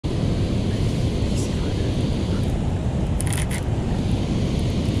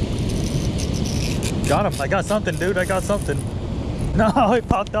Got him. I got something, dude. I got something. No, it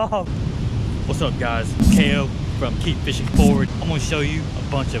popped off. What's up, guys? KO from Keep Fishing Forward. I'm gonna show you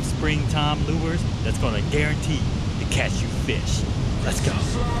a bunch of springtime lures that's gonna guarantee to catch you fish. Let's go.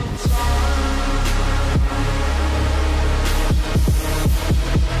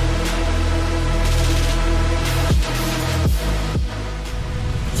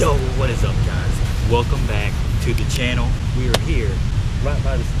 Yo, what is up, guys? Welcome back to the channel. We are here right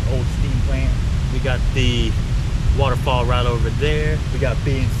by this old steam plant. We got the waterfall right over there. We got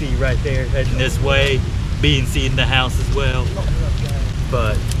B&C right there heading this way. B&C in the house as well.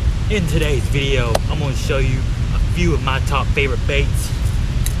 But in today's video, I'm going to show you a few of my top favorite baits.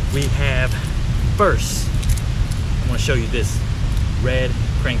 We have first, I'm going to show you this red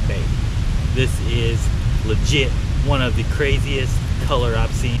crankbait. This is legit one of the craziest color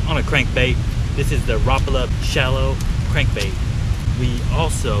I've seen on a crankbait. This is the Rapala shallow crankbait. We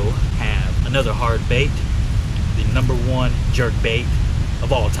also have another hard bait, the #1 jerk bait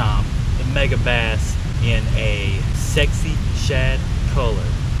of all time, the Mega Bass in a sexy shad color.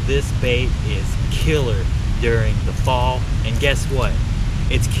 This bait is killer during the fall, and guess what?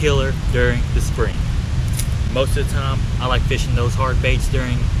 It's killer during the spring. Most of the time, I like fishing those hard baits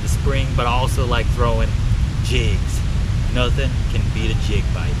during the spring, but I also like throwing jigs. Nothing can beat a jig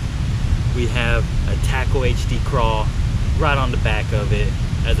bite. We have a Tackle HD crawl right on the back of it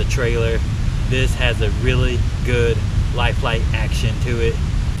as a trailer. This has a really good lifelike action to it.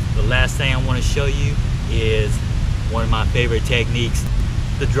 The last thing I want to show you is one of my favorite techniques,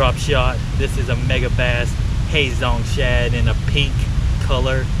 the drop shot. This is a Mega Bass Hazong shad in a pink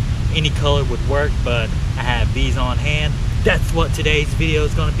color. Any color would work, but I have these on hand. That's what today's video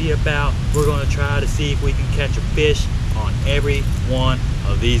is going to be about. We're going to try to see if we can catch a fish on every one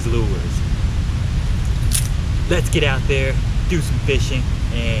of these lures. Let's get out there, do some fishing,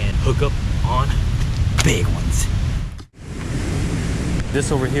 and hook up on big ones.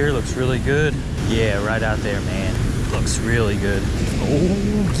 This over here looks really good. Yeah, right out there, man. Looks really good.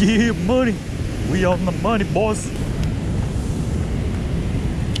 Oh yeah, money. We on the money, boys.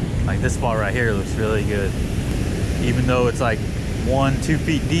 Like this spot right here looks really good. Even though it's like 1-2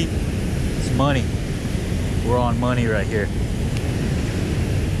 feet deep, it's money. We're on money right here.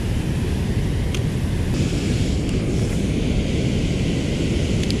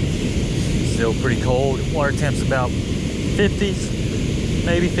 Still pretty cold. Water temp's about 50s,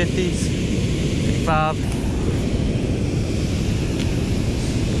 maybe 50s, 55.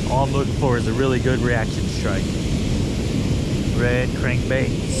 All I'm looking for is a really good reaction strike. Red crankbait,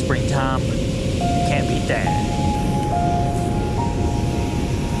 springtime, can't beat that.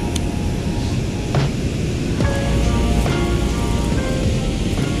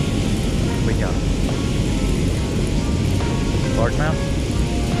 We go. Largemouth.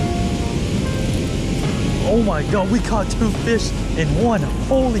 Oh my God, we caught 2 fish in one.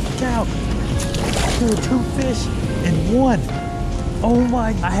 Holy cow. Dude, 2 fish in one. Oh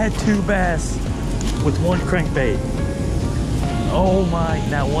my, I had 2 bass with 1 crankbait. Oh my,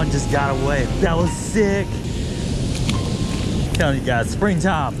 that one just got away. That was sick. I'm telling you guys,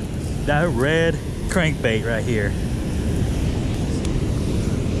 springtime, that red crankbait right here.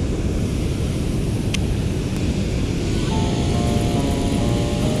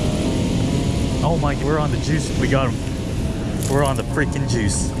 Oh my, we're on the juice. We got him. We're on the freaking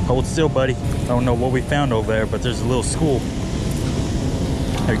juice. Hold still, buddy. I don't know what we found over there, but there's a little school.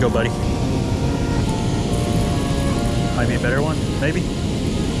 There you go, buddy. Might be a better one, maybe?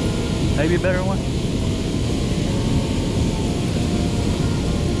 Maybe a better one?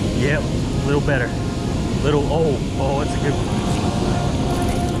 Yep, a little better. Little, oh, that's a good one.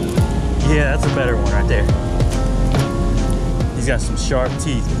 Yeah, that's a better one right there. He's got some sharp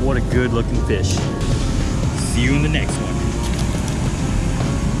teeth. What a good looking fish. See you in the next one.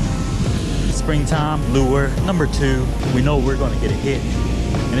 Springtime lure #2. We know we're gonna get a hit,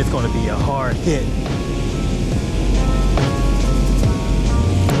 and it's gonna be a hard hit.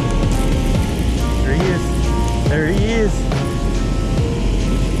 There he is. There he is.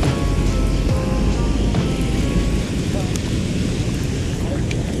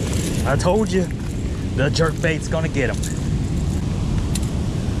 I told you, the jerk bait's gonna get him.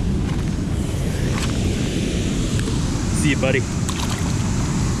 See you, buddy.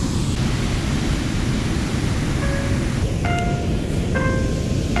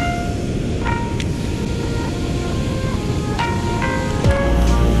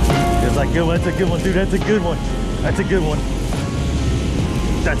 It's like good one. That's a good one, dude. That's a good one. That's a good one.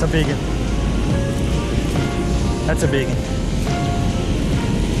 That's a big one. That's a big one.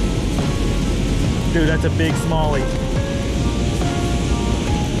 Dude, that's a big smallie.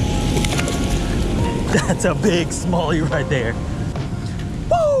 That's a big smallie right there.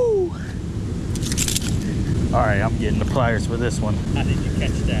 Woo! All right, I'm getting the pliers for this one. How did you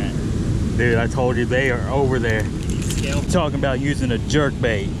catch that? Dude, I told you they are over there. Can you scale? Talking about using a jerk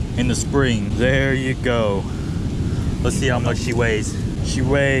bait in the spring. There you go. Let's see how much she weighs. She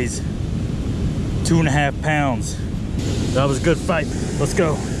weighs 2.5 pounds. That was a good fight. Let's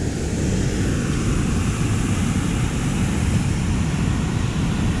go.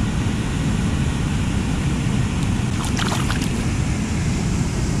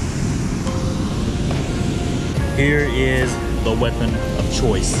 Here is the weapon of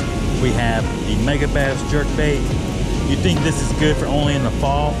choice. We have the Mega Bass jerkbait. You think this is good for only in the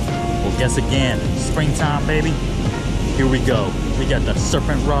fall? Well, guess again. Springtime, baby. Here we go. We got the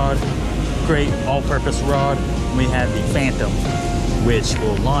Serpent rod, great all-purpose rod. We have the Phantom, which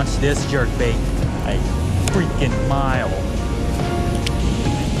will launch this jerkbait a freaking mile.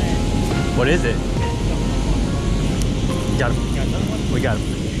 What is it? Got him. We got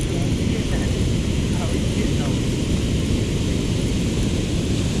him.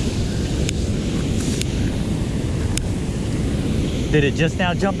 Did it just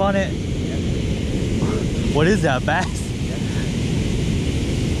now jump on it? Yeah. What is that, bass?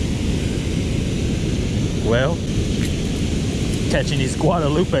 Yeah. Well, catching these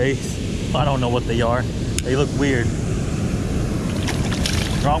Guadalupes. I don't know what they are. They look weird.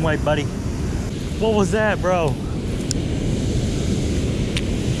 Wrong way, buddy. What was that, bro?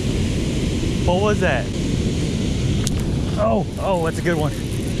 What was that? Oh, that's a good one.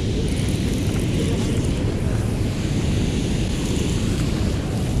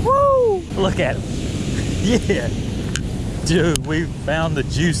 Woo! Look at him. Yeah. Dude, we found the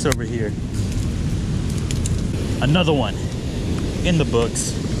juice over here. Another one in the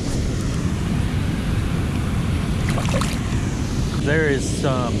books. There is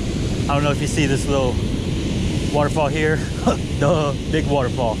some, I don't know if you see this little waterfall here. Duh, big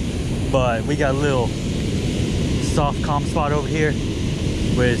waterfall. But we got a little soft calm spot over here,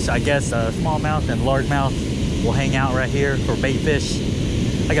 which I guess a smallmouth and largemouth will hang out right here for bait fish.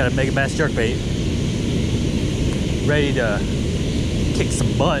 I got a Mega Bass jerkbait ready to kick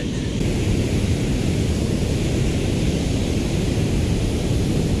some butt.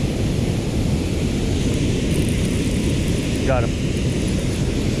 Got him.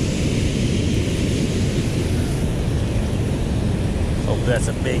 Oh, that's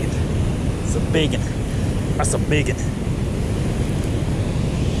a big one. It's a big one. That's a big one.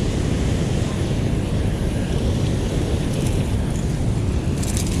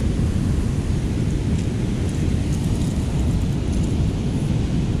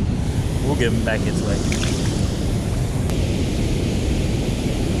 We'll give him back his way.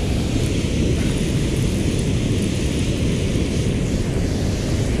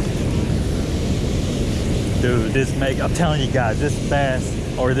 Dude, this I'm telling you guys, this bass,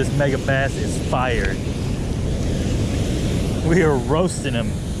 or this Mega Bass is fire. We are roasting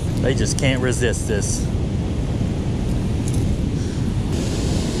them. They just can't resist this.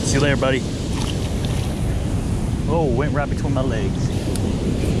 See you later, buddy. Oh, went right between my legs.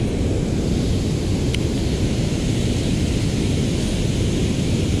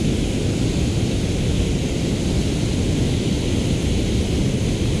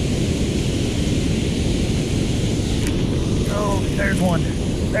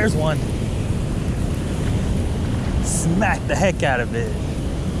 There's one. Smack the heck out of it.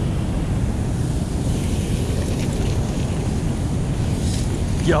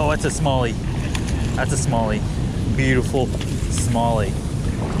 Yo, that's a smallie. That's a smallie. Beautiful smallie.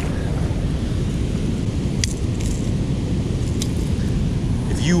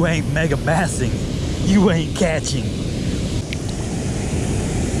 If you ain't mega bassing, you ain't catching.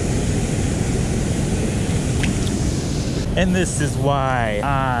 And this is why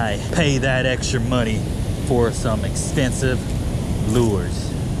I pay that extra money for some expensive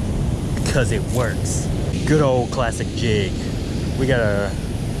lures, because it works. Good old classic jig. We got a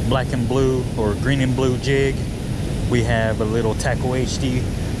black and blue or green and blue jig. We have a little Tackle HD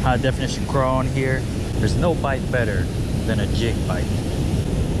high definition craw on here. There's no bite better than a jig bite.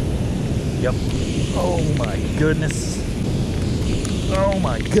 Yep. Oh my goodness. Oh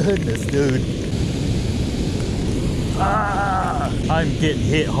my goodness, dude. Ah, I'm getting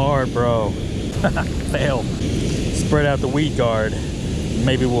hit hard, bro. Fail. Spread out the weed guard.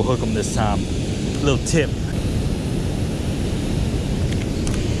 Maybe we'll hook them this time. Little tip.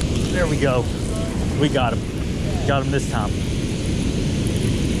 There we go. We got him. Got him this time.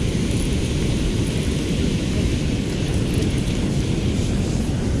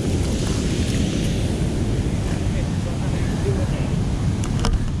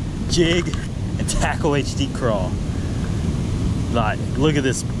 Jig and tackle HD crawl. Like, look at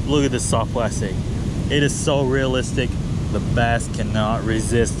this soft plastic. It is so realistic. The bass cannot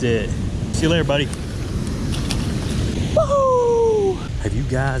resist it. See you later, buddy. Woohoo! Have you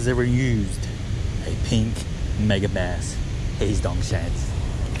guys ever used a pink mega bass haze dong shads?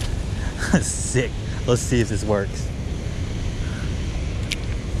 Sick. Let's see if this works.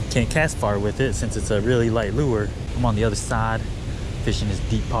 Can't cast far with it since it's a really light lure. I'm on the other side fishing this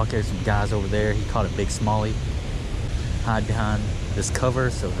deep pocket. There's some guys over there. He caught a big smallie. Hide behind this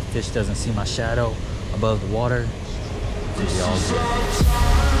cover so the fish doesn't see my shadow above the water. It'll be all good.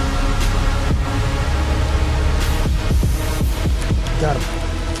 Got him.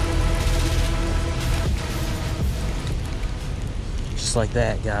 Just like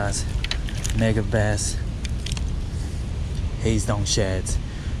that, guys. Mega bass haze dong shads.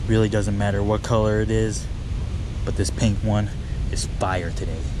 Really doesn't matter what color it is, but this pink one is fire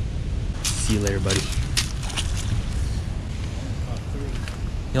today. See you later, buddy.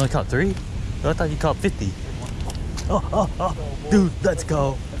 You only caught 3? Oh, I thought you caught 50. Oh, dude, let's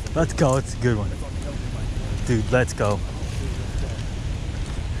go. Let's go. It's a good one. Dude, let's go.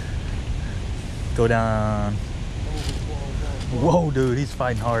 Go down. Whoa, dude, he's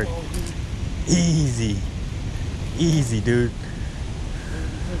fighting hard. Easy. Easy, dude.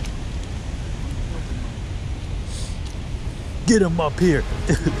 Get him up here.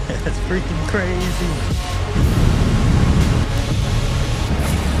 Dude, that's freaking crazy.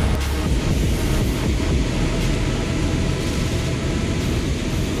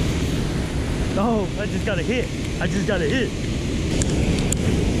 Oh, I just got a hit. I just got a hit.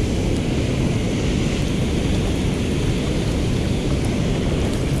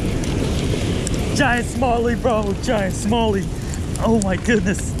 Giant smallie, bro. Giant smallie. Oh my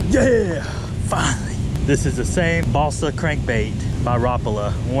goodness. Yeah, finally. This is the same balsa crankbait by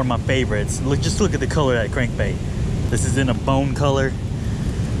Rapala, one of my favorites. Just look at the color of that crankbait. This is in a bone color.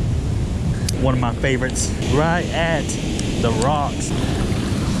 One of my favorites. Right at the rocks.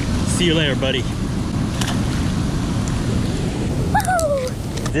 See you later, buddy.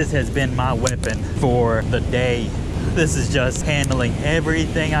 This has been my weapon for the day. This is just handling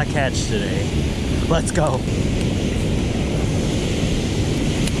everything I catch today. Let's go.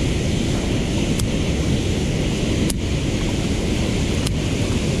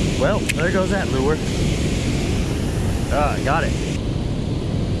 Well, there goes that lure. I got it.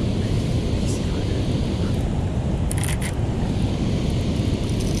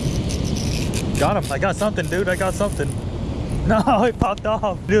 Got him. I got something, dude. I got something. No, it popped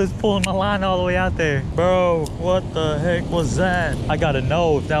off. It was pulling my line all the way out there. Bro, what the heck was that? I gotta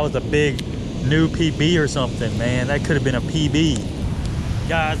know if that was a big new PB or something, man. That could have been a PB.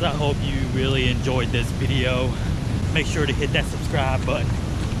 Guys, I hope you really enjoyed this video. Make sure to hit that subscribe button.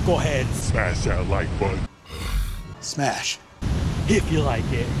 Go ahead. Smash that like button. Smash. If you like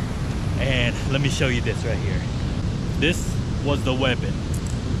it. And let me show you this right here. This was the weapon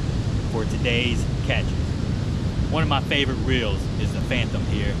for today's catches. One of my favorite reels is the Phantom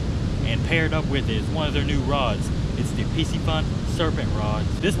here, and paired up with it is one of their new rods. It's the Piscifun Serpent rod.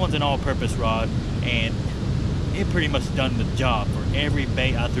 This one's an all-purpose rod, and it pretty much done the job for every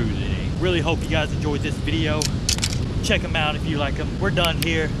bait I threw today. Really hope you guys enjoyed this video. Check them out if you like them. We're done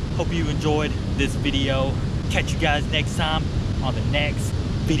here. Hope you enjoyed this video. Catch you guys next time on the next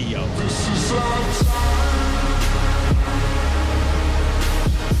video.